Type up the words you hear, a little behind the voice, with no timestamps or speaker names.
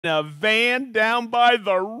A van down by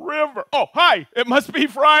the river. Oh, hi, it must be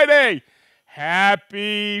Friday.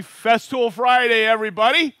 Happy Festool Friday,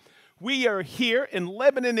 everybody. We are here in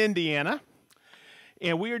Lebanon, Indiana,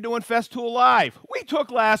 and we are doing Festool Live. We took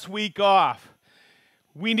last week off.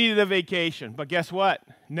 We needed a vacation, but guess what?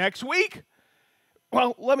 Next week,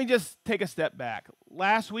 well, let me just take a step back.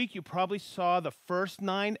 Last week, you probably saw the first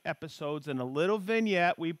 9 episodes in a little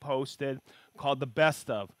vignette we posted called The Best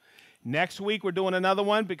Of. Next week, we're doing another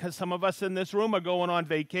one because some of us in this room are going on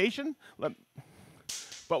vacation, but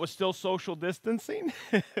we're still social distancing.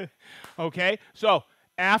 Okay, so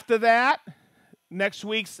after that, next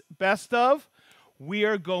week's Best Of, we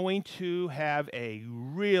are going to have a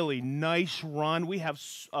really nice run. We have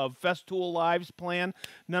Festool Lives planned.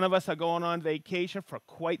 None of us are going on vacation for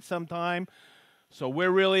quite some time, so we're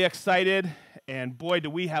really excited, and boy, do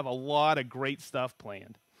we have a lot of great stuff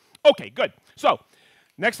planned. Okay, good. So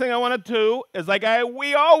next thing I want to do is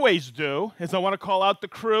we always do, is I want to call out the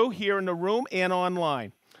crew here in the room and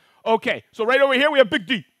online. Okay, so right over here we have Big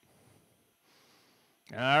D.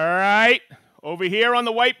 All right. Over here on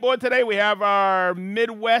the whiteboard today we have our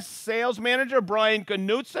Midwest sales manager, Brian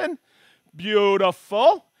Knutson.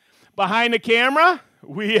 Beautiful. Behind the camera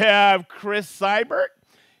we have Chris Seibert.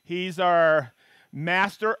 He's our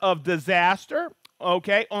master of disaster.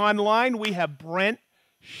 Okay, online we have Brent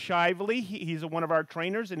Shively. He's one of our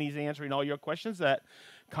trainers, and he's answering all your questions that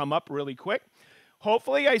come up really quick.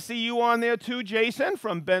 Hopefully, I see you on there too, Jason,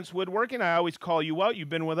 from Bent's Woodworking. I always call you out. You've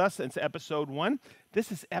been with us since episode 1.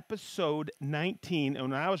 This is episode 19,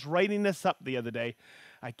 and when I was writing this up the other day,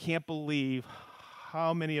 I can't believe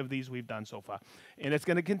how many of these we've done so far. And it's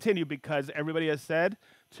going to continue because everybody has said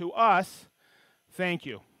to us, thank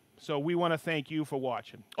you. So we want to thank you for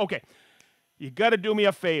watching. Okay, you got to do me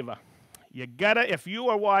a favor. You gotta, if you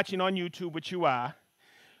are watching on YouTube, which you are,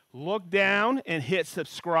 look down and hit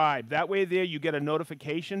subscribe. That way there you get a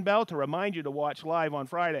notification bell to remind you to watch live on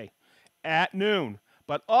Friday at noon.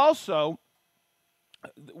 But also,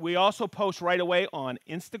 we also post right away on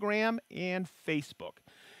Instagram and Facebook.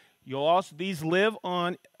 These live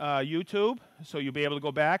on YouTube, so you'll be able to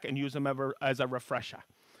go back and use them as a refresher.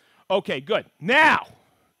 Okay, good. Now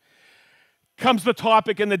comes the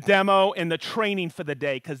topic and the demo and the training for the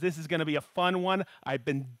day, because this is going to be a fun one. I've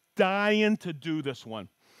been dying to do this one.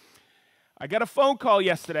 I got a phone call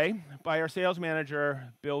yesterday by our sales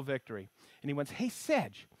manager, Bill Victory, and he went, hey,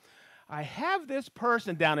 Sedge, I have this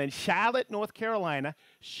person down in Charlotte, North Carolina.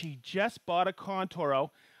 She just bought a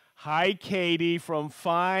Conturo. Hi, Katie from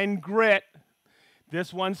Fine Grit.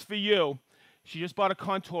 This one's for you. She just bought a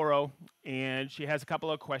Conturo, and she has a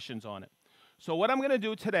couple of questions on it. So what I'm going to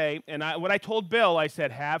do today, and what I told Bill, I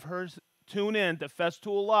said, have her tune in to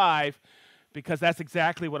Festool Live, because that's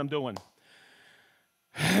exactly what I'm doing.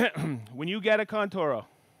 When you get a Conturo,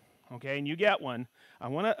 okay, and you get one,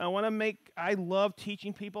 I love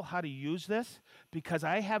teaching people how to use this, because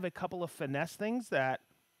I have a couple of finesse things that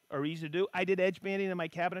are easy to do. I did edge banding in my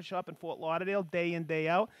cabinet shop in Fort Lauderdale day in, day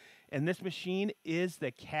out, and this machine is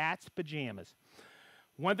the cat's pajamas.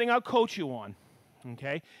 One thing I'll coach you on,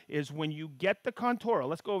 okay, is when you get the Conturo.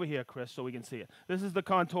 Let's go over here, Chris, so we can see it. This is the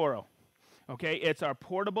Conturo. Okay, it's our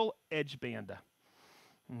portable edge bander.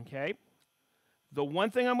 Okay, the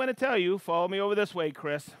one thing I'm going to tell you, follow me over this way,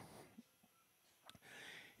 Chris,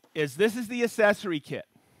 is this is the accessory kit.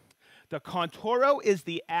 The Conturo is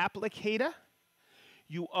the applicator.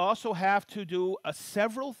 You also have to do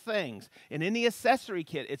several things, and in the accessory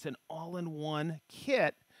kit, it's an all-in-one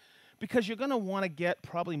kit, because you're going to want to get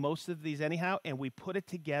probably most of these anyhow, and we put it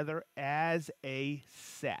together as a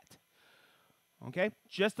set. Okay?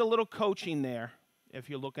 Just a little coaching there if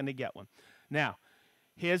you're looking to get one. Now,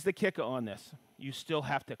 here's the kicker on this. You still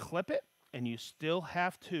have to clip it, and you still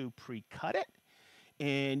have to pre-cut it,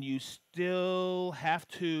 and you still have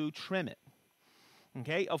to trim it.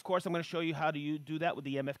 Okay? Of course, I'm going to show you how to do that with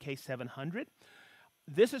the MFK 700.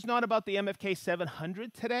 This is not about the MFK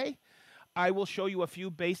 700 today. I will show you a few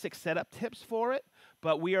basic setup tips for it,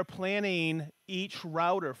 but we are planning each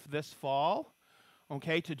router for this fall,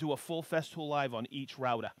 okay, to do a full Festool Live on each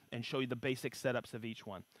router and show you the basic setups of each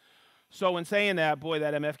one. So in saying that, boy,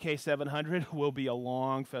 that MFK 700 will be a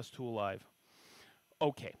long Festool Live.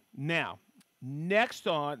 Okay, now, next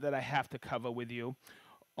on that I have to cover with you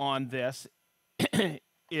on this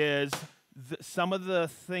is some of the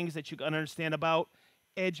things that you can understand about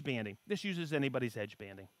edge banding. This uses anybody's edge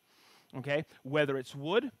banding. Okay, whether it's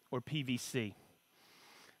wood or PVC.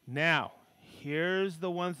 Now, here's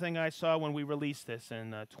the one thing I saw when we released this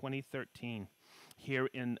in 2013 here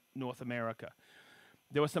in North America.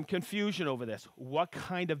 There was some confusion over this. What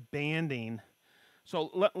kind of banding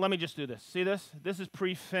So let me just do this. See this? This is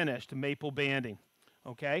pre-finished maple banding,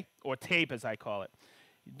 okay? Or tape, as I call it.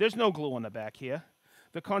 There's no glue on the back here.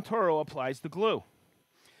 The Conturo applies the glue.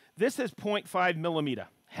 This is 0.5 millimeter,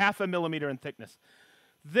 half a millimeter in thickness.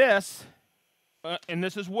 This, and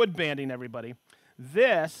this is wood banding, everybody.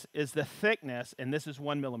 This is the thickness, and this is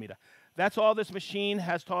 1 millimeter. That's all this machine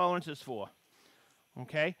has tolerances for,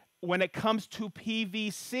 okay? When it comes to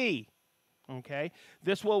PVC, okay,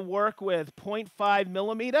 this will work with 0.5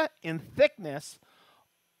 millimeter in thickness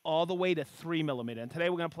all the way to 3 millimeter. And today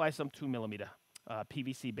we're going to apply some 2 millimeter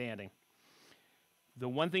PVC banding. The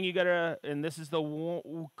one thing you got to, and this is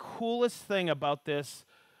the coolest thing about this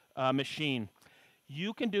machine,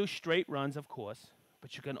 you can do straight runs, of course,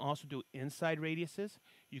 but you can also do inside radiuses.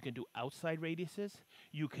 You can do outside radiuses.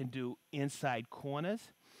 You can do inside corners.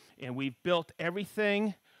 And we've built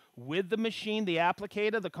everything with the machine, the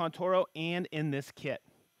applicator, the Conturo, and in this kit.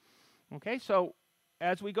 Okay, so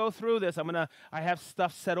as we go through this, I have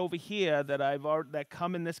stuff set over here that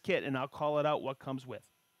come in this kit, and I'll call it out what comes with.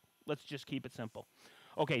 Let's just keep it simple.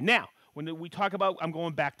 Okay, now, when we talk about, I'm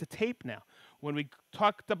going back to tape now. When we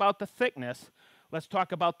talked about the thickness, let's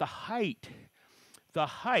talk about the height. The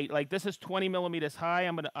height, like this is 20 millimeters high.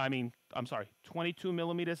 22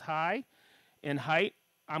 millimeters high in height.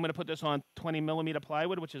 I'm going to put this on 20 millimeter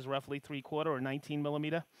plywood, which is roughly 3/4 or 19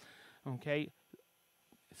 millimeter. Okay,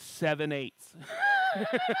 7/8.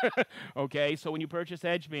 Okay, so when you purchase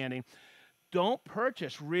edge banding, don't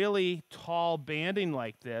purchase really tall banding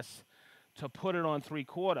like this to put it on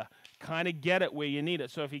 3/4. Kind of get it where you need it.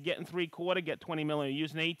 So if you're getting 3/4, get 20 millimeter.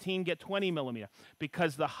 Using 18, get 20 millimeter.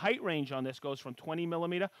 Because the height range on this goes from 20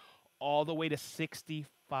 millimeter all the way to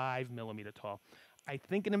 65 millimeter tall. I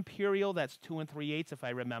think an Imperial, that's 2 3/8 if I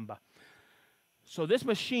remember. So this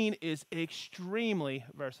machine is extremely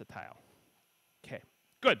versatile. Okay,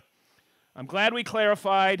 good. I'm glad we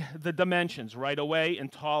clarified the dimensions right away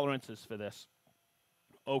and tolerances for this.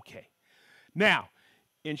 Okay. Now,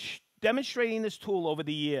 in demonstrating this tool over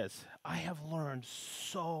the years, I have learned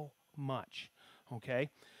so much. Okay?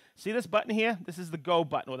 See this button here? This is the go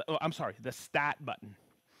button, or the start button.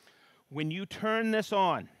 When you turn this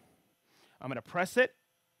on, I'm going to press it.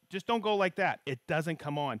 Just don't go like that. It doesn't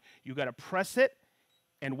come on. You got to press it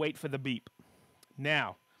and wait for the beep.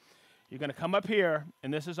 Now, you're going to come up here,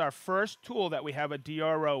 and this is our first tool that we have, a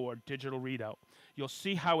DRO, or digital readout. You'll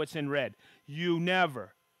see how it's in red. You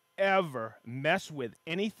never, ever mess with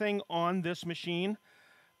anything on this machine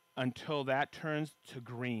until that turns to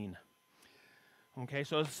green. Okay,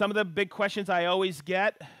 so some of the big questions I always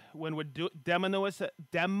get when we're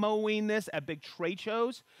demoing this at big trade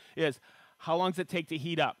shows is, how long does it take to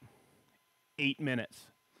heat up? 8 minutes.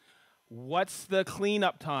 What's the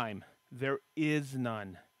cleanup time? There is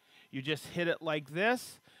none. You just hit it like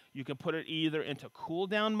this. You can put it either into cool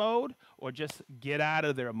down mode or just get out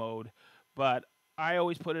of there mode. But I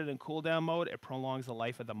always put it in cool down mode. It prolongs the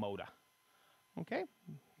life of the motor. Okay?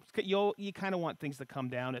 You kind of want things to come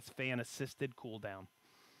down. It's fan assisted cool down.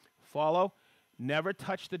 Follow. Never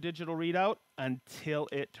touch the digital readout until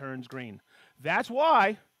it turns green. That's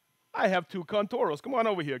why I have 2 Contoros. Come on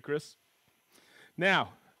over here, Chris.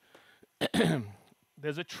 Now,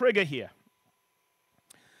 there's a trigger here.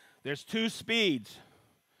 There's 2 speeds,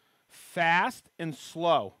 fast and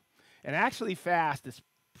slow. And actually fast is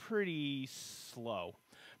pretty slow.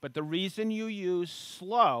 But the reason you use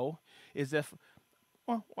slow is if,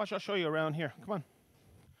 well, watch, I'll show you around here. Come on.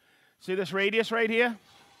 See this radius right here?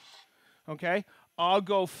 Okay. I'll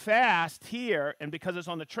go fast here, and because it's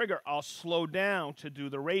on the trigger, I'll slow down to do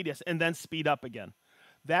the radius and then speed up again.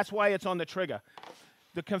 That's why it's on the trigger.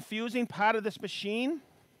 The confusing part of this machine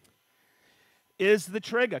is the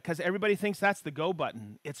trigger, because everybody thinks that's the go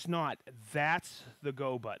button. It's not. That's the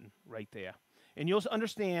go button right there. And you'll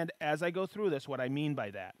understand as I go through this what I mean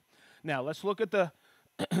by that. Now let's look at the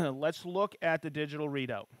let's look at the digital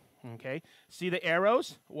readout. Okay? See the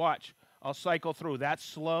arrows? Watch. I'll cycle through. That's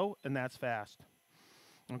slow and that's fast.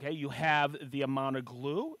 Okay? You have the amount of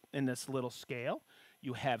glue in this little scale.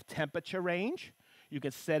 You have temperature range. You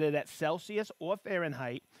can set it at Celsius or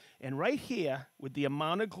Fahrenheit. And right here, with the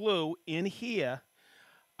amount of glue in here,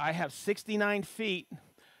 I have 69 feet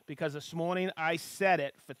because this morning I set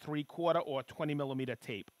it for 3/4 or 20 millimeter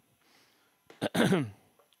tape.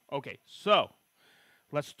 Okay, so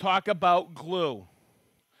let's talk about glue.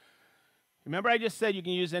 Remember I just said you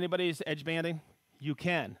can use anybody's edge banding? You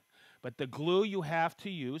can. But the glue you have to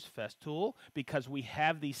use Festool, because we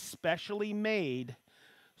have these specially made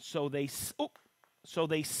so they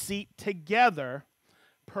seat together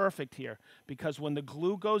perfect here. Because when the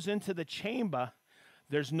glue goes into the chamber,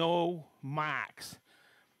 there's no marks.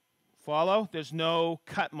 Follow? There's no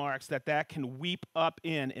cut marks that can weep up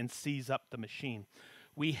in and seize up the machine.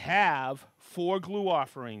 We have 4 glue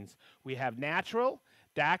offerings. We have natural,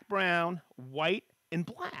 dark brown, white, and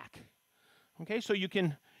black. Okay, so you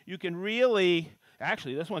can really,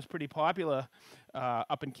 actually, this one's pretty popular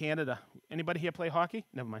up in Canada. Anybody here play hockey?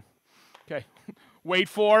 Never mind. Okay, wait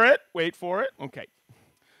for it. Okay.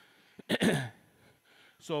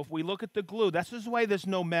 So if we look at the glue, this is why there's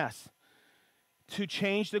no mess. To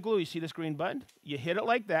change the glue, you see this green button? You hit it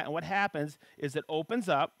like that, and what happens is it opens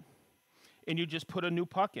up, and you just put a new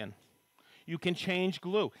puck in. You can change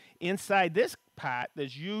glue. Inside this part,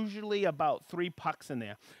 there's usually about 3 pucks in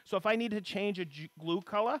there. So if I need to change a glue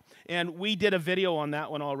color, and we did a video on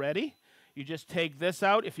that one already, you just take this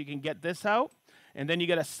out, if you can get this out, and then you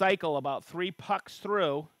get a cycle about 3 pucks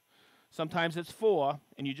through. Sometimes it's 4,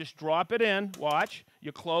 and you just drop it in, watch,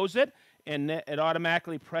 you close it, and it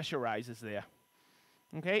automatically pressurizes there.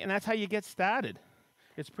 Okay, and that's how you get started.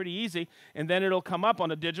 It's pretty easy, and then it'll come up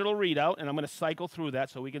on a digital readout, and I'm going to cycle through that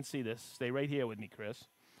so we can see this. Stay right here with me, Chris.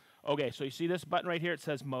 Okay, so you see this button right here? It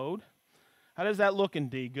says mode. How does that look in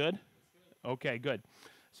D? Good? Okay, good.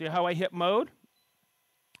 See how I hit mode?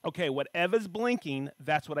 Okay, whatever's blinking,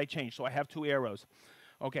 that's what I change. So I have 2 arrows.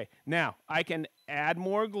 Okay, now I can add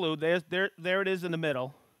more glue. There it is in the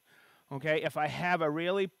middle. Okay, if I have a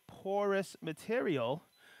really porous material,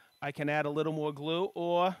 I can add a little more glue,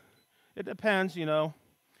 or it depends, you know,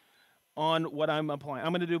 on what I'm applying.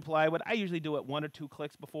 I'm going to do plywood. I usually do it 1 or 2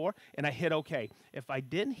 clicks before, and I hit OK. If I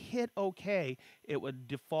didn't hit OK, it would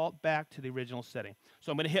default back to the original setting.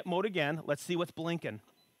 So I'm going to hit mode again. Let's see what's blinking.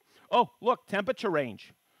 Oh, look, temperature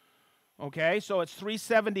range. Okay, so it's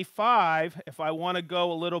 375. If I want to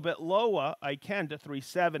go a little bit lower, I can to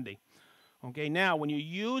 370. Okay, now when you're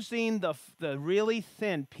using the really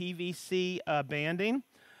thin PVC banding,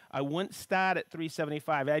 I wouldn't start at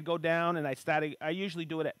 375. I'd go down and I usually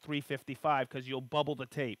do it at 355 because you'll bubble the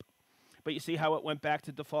tape. But you see how it went back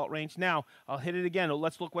to default range? Now, I'll hit it again.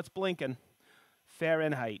 Let's look what's blinking.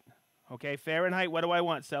 Fahrenheit. Okay, Fahrenheit, what do I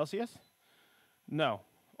want? Celsius? No.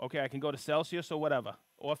 Okay, I can go to Celsius or whatever,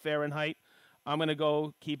 or Fahrenheit. I'm going to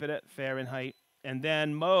go keep it at Fahrenheit. And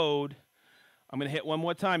then mode, I'm going to hit one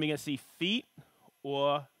more time. You're going to see feet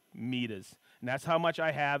or meters. And that's how much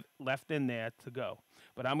I have left in there to go.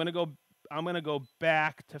 But I'm going to go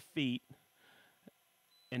back to feet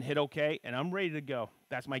and hit OK, and I'm ready to go.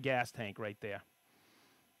 That's my gas tank right there.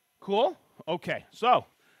 Cool? Okay, so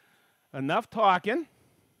enough talking.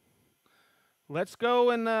 Let's go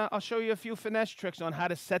and I'll show you a few finesse tricks on how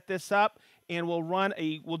to set this up, and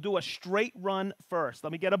we'll do a straight run first.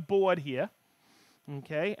 Let me get a board here.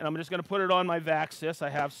 Okay, and I'm just going to put it on my Vaxis I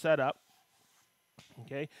have set up.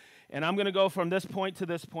 Okay, and I'm going to go from this point to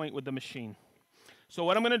this point with the machine. So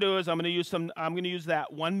what I'm going to do is I'm going to use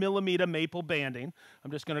that 1 millimeter maple banding.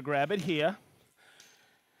 I'm just going to grab it here.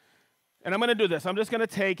 And I'm going to do this. I'm just going to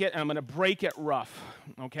take it and I'm going to break it rough.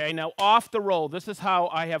 Okay, now off the roll, this is how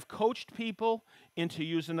I have coached people into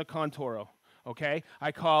using the Conturo. Okay,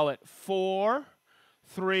 I call it 4,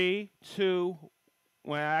 3, 2.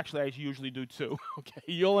 Well, actually, I usually do 2. Okay,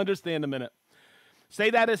 you'll understand in a minute. Say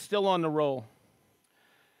that is still on the roll.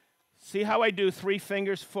 See how I do 3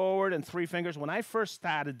 fingers forward and 3 fingers? When I first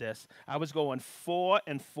started this, I was going 4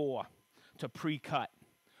 and 4 to pre-cut.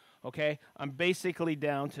 Okay, I'm basically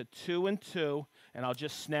down to 2 and 2, and I'll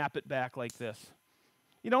just snap it back like this.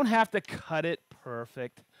 You don't have to cut it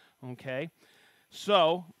perfect, okay?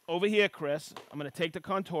 So, over here, Chris, I'm going to take the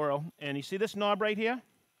Conturo, and you see this knob right here?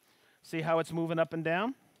 See how it's moving up and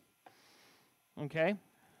down? Okay?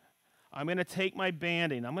 I'm going to take my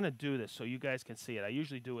banding. I'm going to do this so you guys can see it. I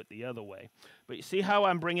usually do it the other way. But you see how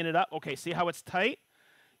I'm bringing it up? Okay, see how it's tight?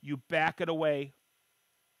 You back it away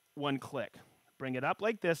 1 click. Bring it up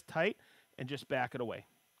like this, tight, and just back it away.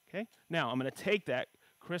 Okay? Now, I'm going to take that.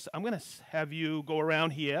 Chris, I'm going to have you go around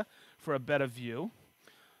here for a better view.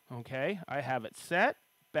 Okay? I have it set.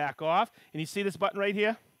 Back off. And you see this button right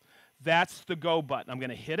here? That's the go button. I'm going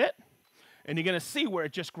to hit it, and you're going to see where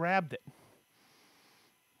it just grabbed it.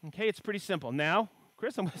 Okay? It's pretty simple. Now,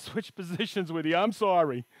 Chris, I'm going to switch positions with you. I'm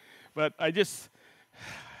sorry. But I just...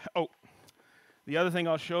 Oh. The other thing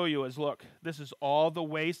I'll show you is, look, this is all the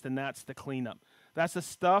waste, and that's the cleanup. That's the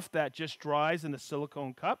stuff that just dries in the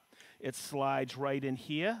silicone cup. It slides right in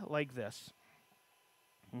here like this.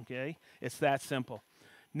 Okay? It's that simple.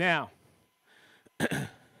 Now,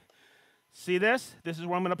 see this? This is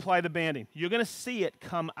where I'm going to apply the banding. You're going to see it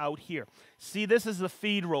come out here. See, this is the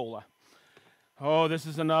feed roller. Oh, this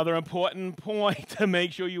is another important point to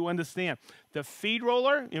make sure you understand. The feed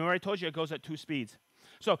roller, you know, I told you it goes at 2 speeds.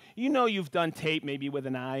 So you know you've done tape maybe with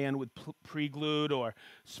an iron with pre-glued or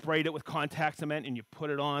sprayed it with contact cement and you put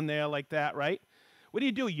it on there like that, right? What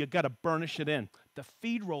do? You got to burnish it in. The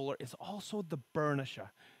feed roller is also the burnisher.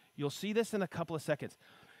 You'll see this in a couple of seconds.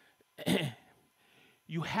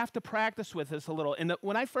 You have to practice with this a little. And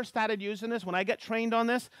when I first started using this, when I got trained on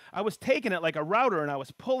this, I was taking it like a router and I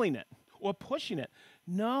was pulling it or pushing it.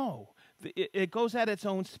 No, it goes at its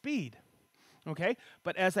own speed, okay?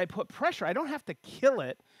 But as I put pressure, I don't have to kill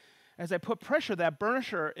it. As I put pressure, that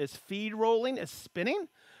burnisher is feed rolling, is spinning,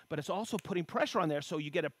 but it's also putting pressure on there so you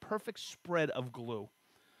get a perfect spread of glue.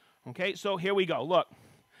 Okay, so here we go. Look.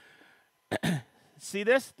 See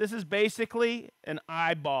this? This is basically an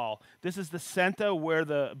eyeball. This is the center where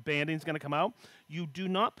the banding's going to come out. You do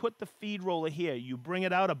not put the feed roller here. You bring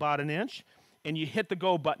it out about an inch, and you hit the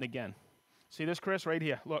go button again. See this, Chris? Right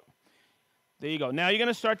here. Look. There you go. Now you're going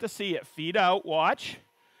to start to see it. Feed out. Watch.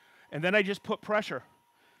 And then I just put pressure.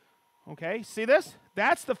 Okay? See this?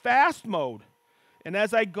 That's the fast mode. And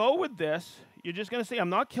as I go with this, you're just going to see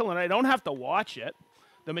I'm not killing it. I don't have to watch it.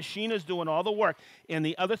 The machine is doing all the work. And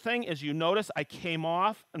the other thing is you notice I came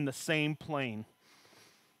off in the same plane.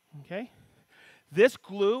 Okay? This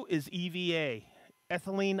glue is EVA,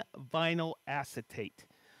 ethylene vinyl acetate.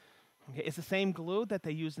 Okay? It's the same glue that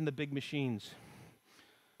they use in the big machines.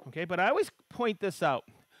 Okay? But I always point this out.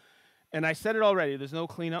 And I said it already. There's no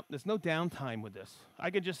cleanup. There's no downtime with this.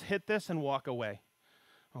 I could just hit this and walk away.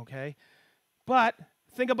 Okay? But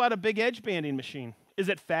think about a big edge banding machine. Is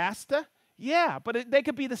it faster? Yeah, but they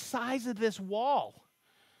could be the size of this wall.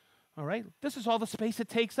 All right? This is all the space it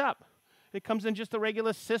takes up. It comes in just a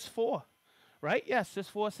regular Cis-4, right? Yeah,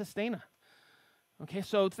 Cis-4 sustainer. Okay,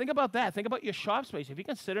 so think about that. Think about your shop space. If you're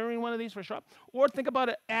considering one of these for shop, or think about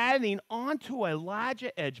it adding onto a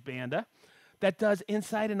larger edge bander that does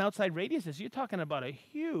inside and outside radiuses. You're talking about a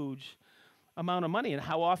huge amount of money, and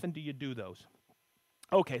how often do you do those?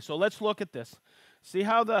 Okay, so let's look at this. See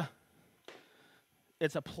how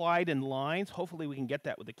it's applied in lines. Hopefully we can get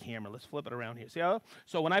that with the camera. Let's flip it around here. See how?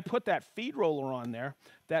 So when I put that feed roller on there,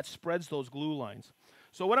 that spreads those glue lines.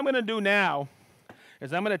 So what I'm going to do now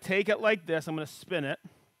is I'm going to take it like this. I'm going to spin it.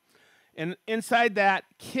 And inside that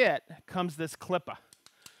kit comes this clipper.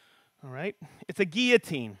 All right? It's a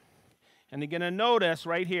guillotine. And you're going to notice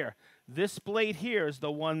right here, this blade here is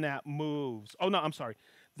the one that moves. Oh, no, I'm sorry.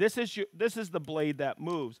 This is the blade that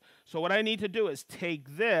moves. So what I need to do is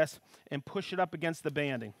take this and push it up against the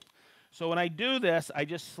banding. So when I do this, I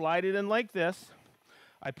just slide it in like this.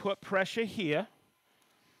 I put pressure here,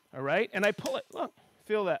 all right? And I pull it. Look,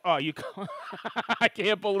 feel that. Oh, you I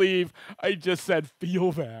can't believe I just said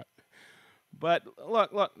feel that. But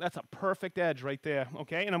look, that's a perfect edge right there,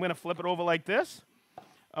 okay? And I'm going to flip it over like this.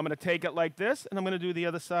 I'm going to take it like this, and I'm going to do the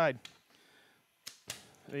other side.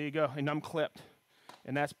 There you go, and I'm clipped.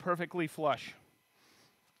 And that's perfectly flush.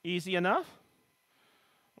 Easy enough?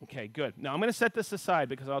 Okay, good. Now I'm going to set this aside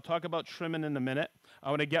because I'll talk about trimming in a minute. I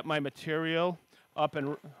want to get my material up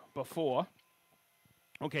and before.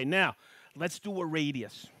 Okay, now let's do a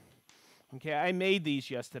radius. Okay, I made these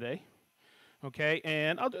yesterday. Okay,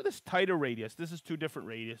 and I'll do this tighter radius. This is two different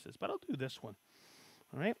radiuses, but I'll do this one.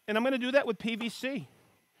 All right, and I'm going to do that with PVC.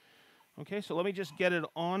 Okay, so let me just get it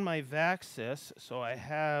on my Vaxis so I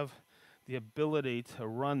have the ability to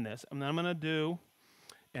run this. And I'm going to do,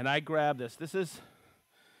 and I grab this. This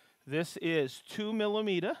is 2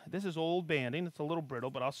 millimeter. This is old banding. It's a little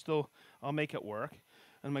brittle, but I'll make it work. And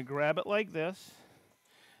I'm going to grab it like this,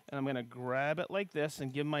 and I'm going to grab it like this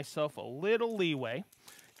and give myself a little leeway.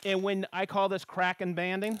 And when I call this cracking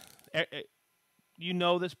banding, you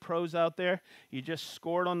know this, pros out there, you just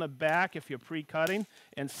score it on the back if you're pre-cutting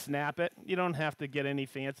and snap it. You don't have to get any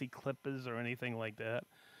fancy clippers or anything like that.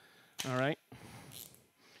 All right.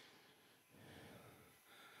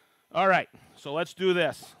 All right, so let's do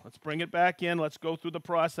this. Let's bring it back in. Let's go through the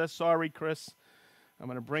process. Sorry, Chris. I'm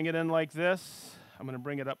going to bring it in like this. I'm going to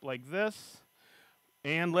bring it up like this.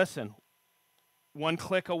 And listen, one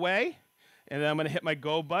click away, and then I'm going to hit my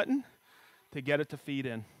go button to get it to feed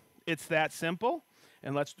in. It's that simple.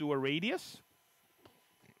 And let's do a radius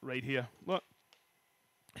right here. Look,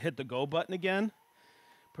 hit the go button again.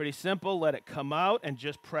 Pretty simple. Let it come out and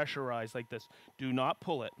just pressurize like this. Do not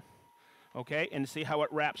pull it. Okay, and see how it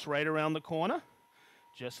wraps right around the corner?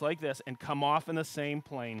 Just like this, and come off in the same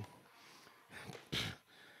plane.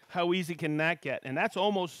 How easy can that get? And that's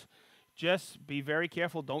almost, just be very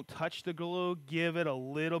careful. Don't touch the glue. Give it a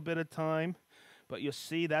little bit of time. But you'll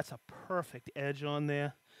see that's a perfect edge on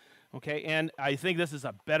there. Okay, and I think this is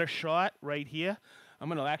a better shot right here. I'm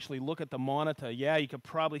going to actually look at the monitor. Yeah, you can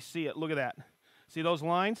probably see it. Look at that. See those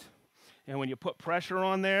lines? And when you put pressure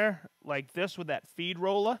on there like this with that feed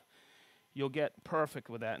roller, you'll get perfect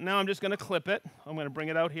with that. Now I'm just going to clip it. I'm going to bring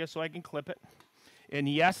it out here so I can clip it. And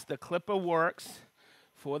yes, the clipper works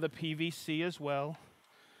for the PVC as well.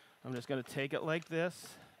 I'm just going to take it like this,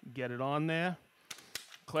 get it on there,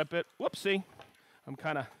 clip it. Whoopsie. I'm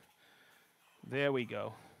kind of, there we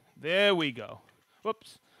go. There we go.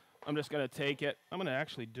 Whoops. I'm just going to take it. I'm going to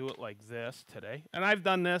actually do it like this today. And I've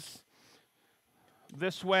done this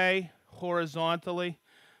way, horizontally.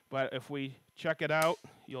 But if we check it out,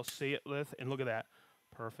 you'll see it with, and look at that.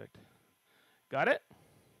 Perfect. Got it?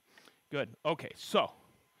 Good. Okay, so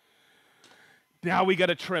now we got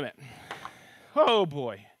to trim it. Oh,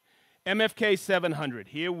 boy. MFK 700.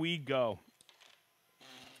 Here we go.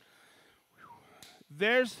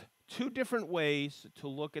 There's two different ways to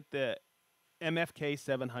look at the MFK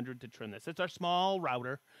 700 to trim this. It's our small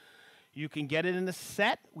router. You can get it in a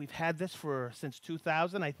set. We've had this since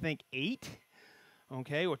 2000, I think 8,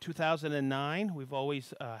 okay, or 2009. We've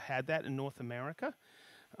always had that in North America.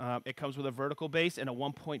 It comes with a vertical base and a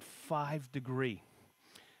 1.5 degree.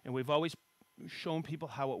 And we've always shown people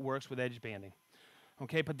how it works with edge banding.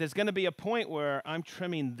 Okay, but there's going to be a point where I'm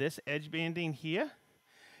trimming this edge banding here,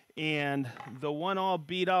 and the one-all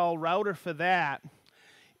beat-all router for that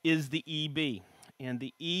is the EB. And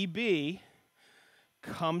the EB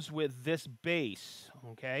comes with this base,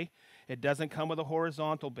 okay? It doesn't come with a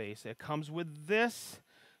horizontal base. It comes with this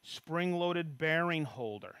spring-loaded bearing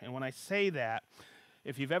holder. And when I say that,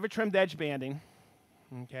 if you've ever trimmed edge banding,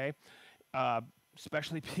 okay,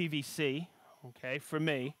 especially PVC, okay, for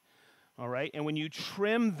me, all right, and when you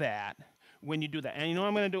trim that, when you do that, and you know what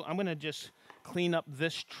I'm going to do? I'm going to just clean up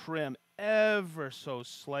this trim ever so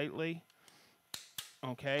slightly,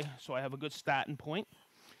 okay, so I have a good starting point,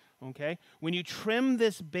 okay. When you trim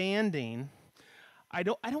this banding, I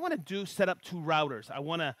don't want to set up two routers. I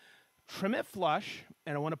want to trim it flush,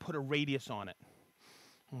 and I want to put a radius on it,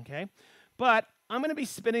 okay. But I'm going to be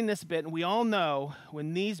spinning this bit, and we all know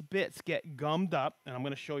when these bits get gummed up, and I'm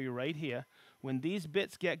going to show you right here, when these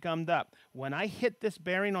bits get gummed up, when I hit this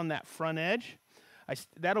bearing on that front edge,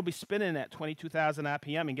 that'll be spinning at 22,000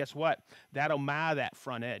 RPM, and guess what? That'll mar that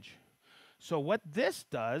front edge. So what this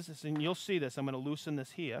does is, and you'll see this, I'm going to loosen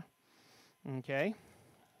this here, okay?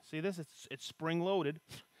 See this? It's spring-loaded.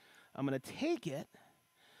 I'm going to take it,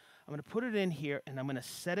 I'm going to put it in here, and I'm going to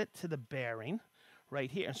set it to the bearing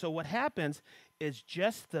right here. And so what happens is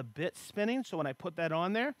just the bit spinning, so when I put that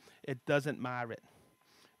on there, it doesn't mar it,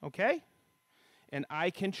 okay? And I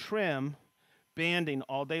can trim banding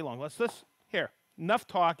all day long. Here, enough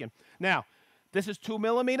talking. Now, this is 2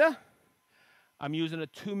 millimeter. I'm using a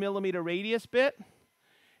 2 millimeter radius bit.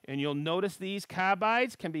 And you'll notice these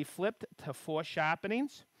carbides can be flipped to 4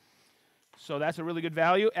 sharpenings. So that's a really good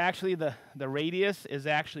value. Actually, the radius is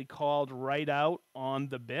actually called right out on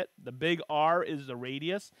the bit. The big R is the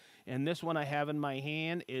radius. And this one I have in my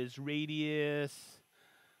hand is radius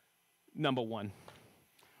number 1.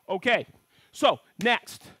 Okay. So,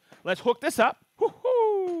 next, let's hook this up.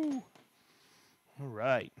 Woo-hoo! All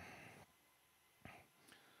right.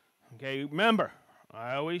 Okay, remember,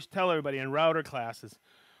 I always tell everybody in router classes,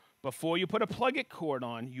 before you put a plug-it cord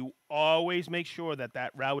on, you always make sure that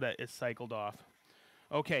that router is cycled off.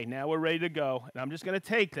 Okay, now we're ready to go. And I'm just going to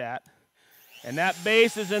take that, and that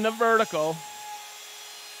base is in the vertical.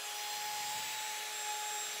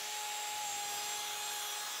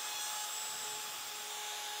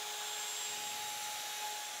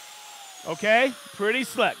 Okay, pretty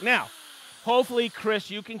slick. Now, hopefully,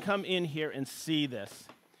 Chris, you can come in here and see this.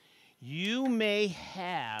 You may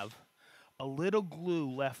have a little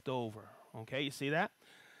glue left over. Okay, you see that?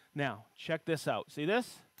 Now, check this out. See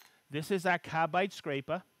this? This is our carbide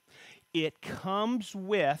scraper. It comes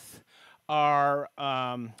with our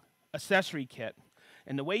accessory kit.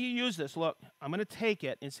 And the way you use this, look, I'm going to take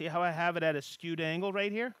it and see how I have it at a skewed angle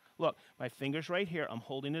right here? Look, my finger's right here. I'm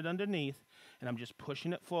holding it underneath, and I'm just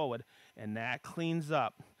pushing it forward, and that cleans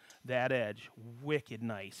up that edge wicked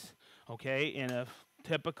nice, okay? And if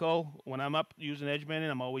typical, when I'm up using edge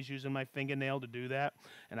banding, I'm always using my fingernail to do that,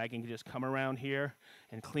 and I can just come around here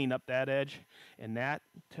and clean up that edge, and that,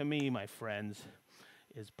 to me, my friends,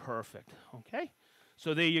 is perfect, okay?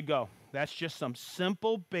 So there you go. That's just some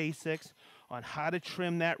simple basics on how to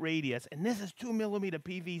trim that radius, and this is 2 millimeter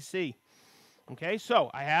PVC, okay?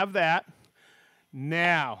 So I have that.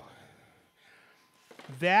 Now,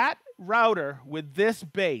 that router with this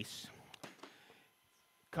base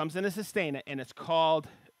comes in a sustainer, and it's called,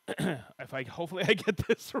 hopefully I get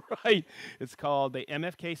this right, it's called the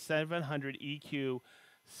MFK 700 EQ/B.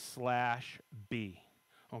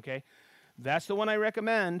 Okay, that's the one I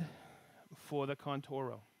recommend for the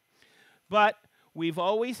Conturo. But we've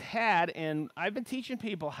always had, and I've been teaching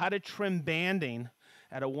people how to trim banding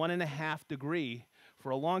at a 1.5 degree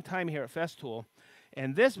for a long time here at Festool.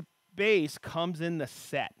 And this base comes in the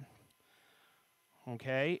set.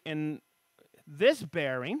 Okay? And this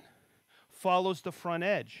bearing follows the front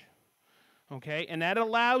edge. Okay? And that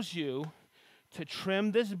allows you to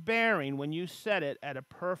trim this bearing when you set it at a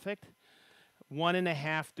perfect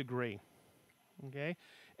 1.5 degree. Okay?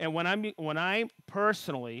 And when I'm trimming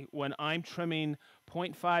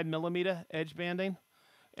 0.5 millimeter edge banding,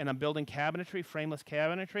 and I'm building cabinetry, frameless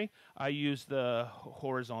cabinetry, I use the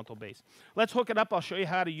horizontal base. Let's hook it up. I'll show you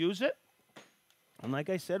how to use it. And like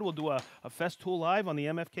I said, we'll do a Festool Live on the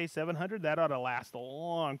MFK 700. That ought to last a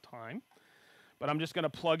long time. But I'm just going to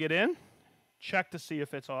plug it in, check to see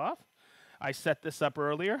if it's off. I set this up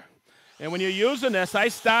earlier. And when you're using this, I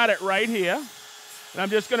start it right here. And I'm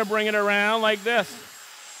just going to bring it around like this.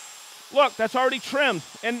 Look, that's already trimmed.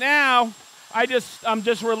 And now I'm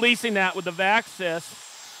just releasing that with the Vaxis.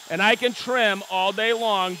 And I can trim all day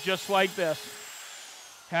long just like this.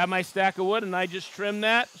 Have my stack of wood, and I just trim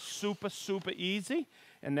that. Super, super easy.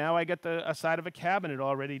 And now I get a side of a cabinet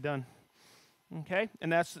already done. Okay?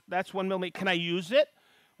 And that's 1 millimeter. Can I use it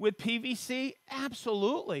with PVC?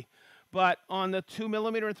 Absolutely. But on the 2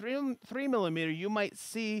 millimeter and 3 millimeter, you might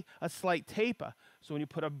see a slight taper. So when you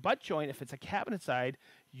put a butt joint, if it's a cabinet side,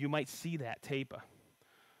 you might see that taper.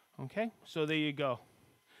 Okay? So there you go.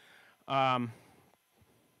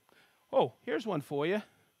 Oh, here's one for you.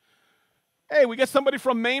 Hey, we got somebody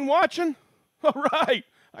from Maine watching? All right.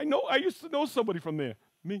 I used to know somebody from there.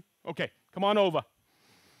 Me? Okay, come on over.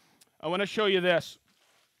 I want to show you this.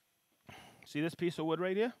 See this piece of wood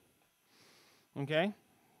right here? Okay.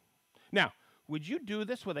 Now, would you do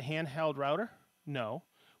this with a handheld router? No.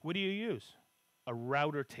 What do you use? A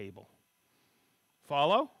router table.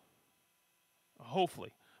 Follow?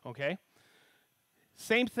 Hopefully. Okay.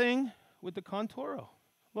 Same thing with the Conturo.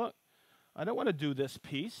 Look. I don't want to do this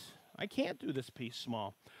piece. I can't do this piece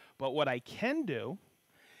small. But what I can do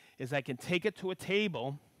is I can take it to a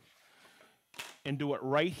table and do it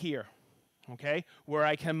right here, okay, where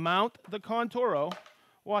I can mount the Conturo.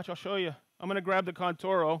 Watch, I'll show you. I'm going to grab the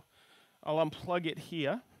Conturo. I'll unplug it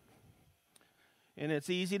here. And it's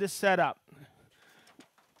easy to set up.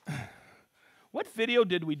 What video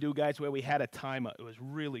did we do, guys, where we had a timer? It was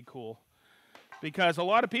really cool. Because a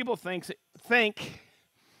lot of people think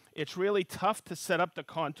it's really tough to set up the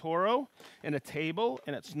Conturo in a table,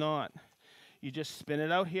 and it's not. You just spin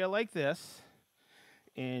it out here like this,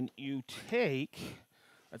 and you take,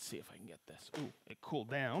 let's see if I can get this. Ooh, it cooled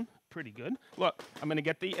down pretty good. Look, I'm going to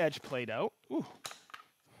get the edge plate out. Ooh,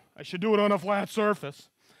 I should do it on a flat surface.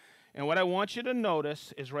 And what I want you to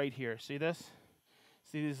notice is right here. See this?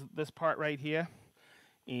 See this part right here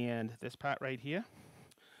and this part right here?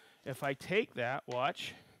 If I take that,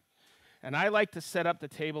 watch. And I like to set up the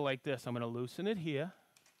table like this. I'm going to loosen it here.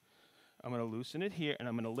 I'm going to loosen it here, and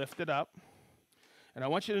I'm going to lift it up. And I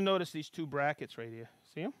want you to notice these two brackets right here.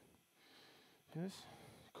 See them? Yes.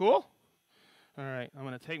 Cool? All right. I'm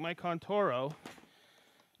going to take my Conturo,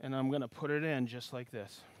 and I'm going to put it in just like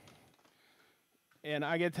this. And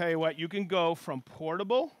I got to tell you what, you can go from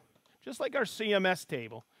portable, just like our CMS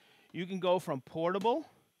table. You can go from portable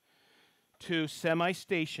to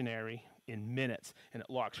semi-stationary in minutes, and it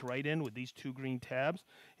locks right in with these two green tabs,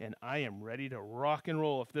 and I am ready to rock and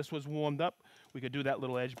roll. If this was warmed up, we could do that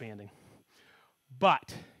little edge banding.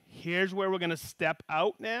 But here's where we're going to step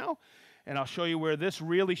out now, and I'll show you where this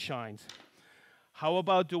really shines. How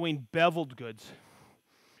about doing beveled goods?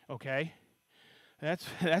 Okay? That's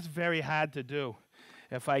very hard to do.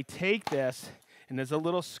 If I take this, and there's a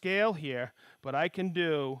little scale here, but I can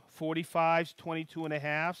do 45s,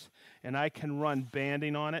 22.5s, and I can run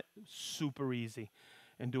banding on it super easy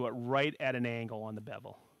and do it right at an angle on the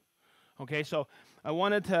bevel. Okay, so I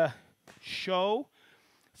wanted to show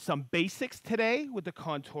some basics today with the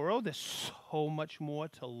Conturo. There's so much more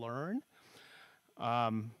to learn.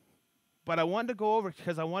 But I wanted to go over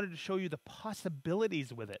because I wanted to show you the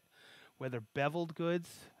possibilities with it, whether beveled goods,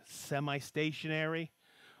 semi-stationary,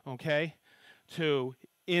 okay, to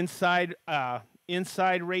inside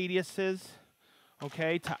radiuses,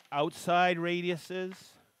 okay, to outside radiuses,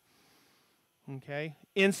 okay,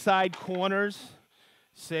 inside corners.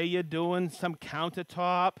 Say you're doing some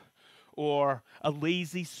countertop or a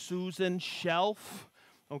Lazy Susan shelf,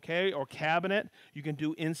 okay, or cabinet. You can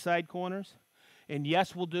do inside corners. And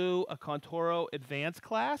yes, we'll do a Conturo advanced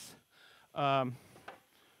class. Don't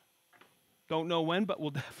know when, but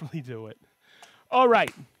we'll definitely do it. All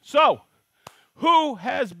right, so who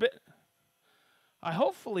has been,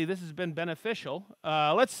 hopefully this has been beneficial.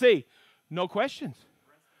 Let's see, no questions.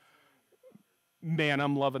 Man,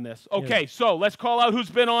 I'm loving this. Okay, so let's call out who's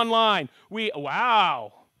been online.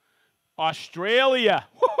 Wow. Australia.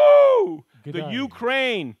 Woohoo! The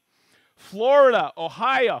Ukraine. Florida,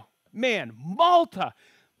 Ohio. Man, Malta.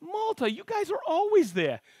 Malta, you guys are always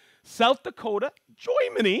there. South Dakota,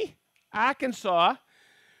 Germany, Arkansas,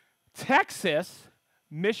 Texas,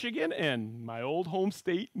 Michigan, and my old home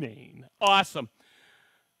state, Maine. Awesome.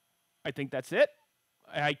 I think that's it.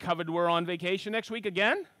 I covered we're on vacation next week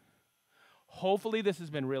again. Hopefully this has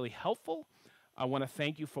been really helpful. I want to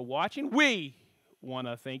thank you for watching. We want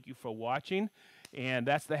to thank you for watching. And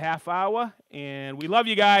that's the half hour. And we love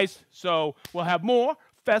you guys. So we'll have more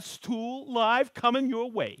Festool Live coming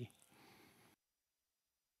your way.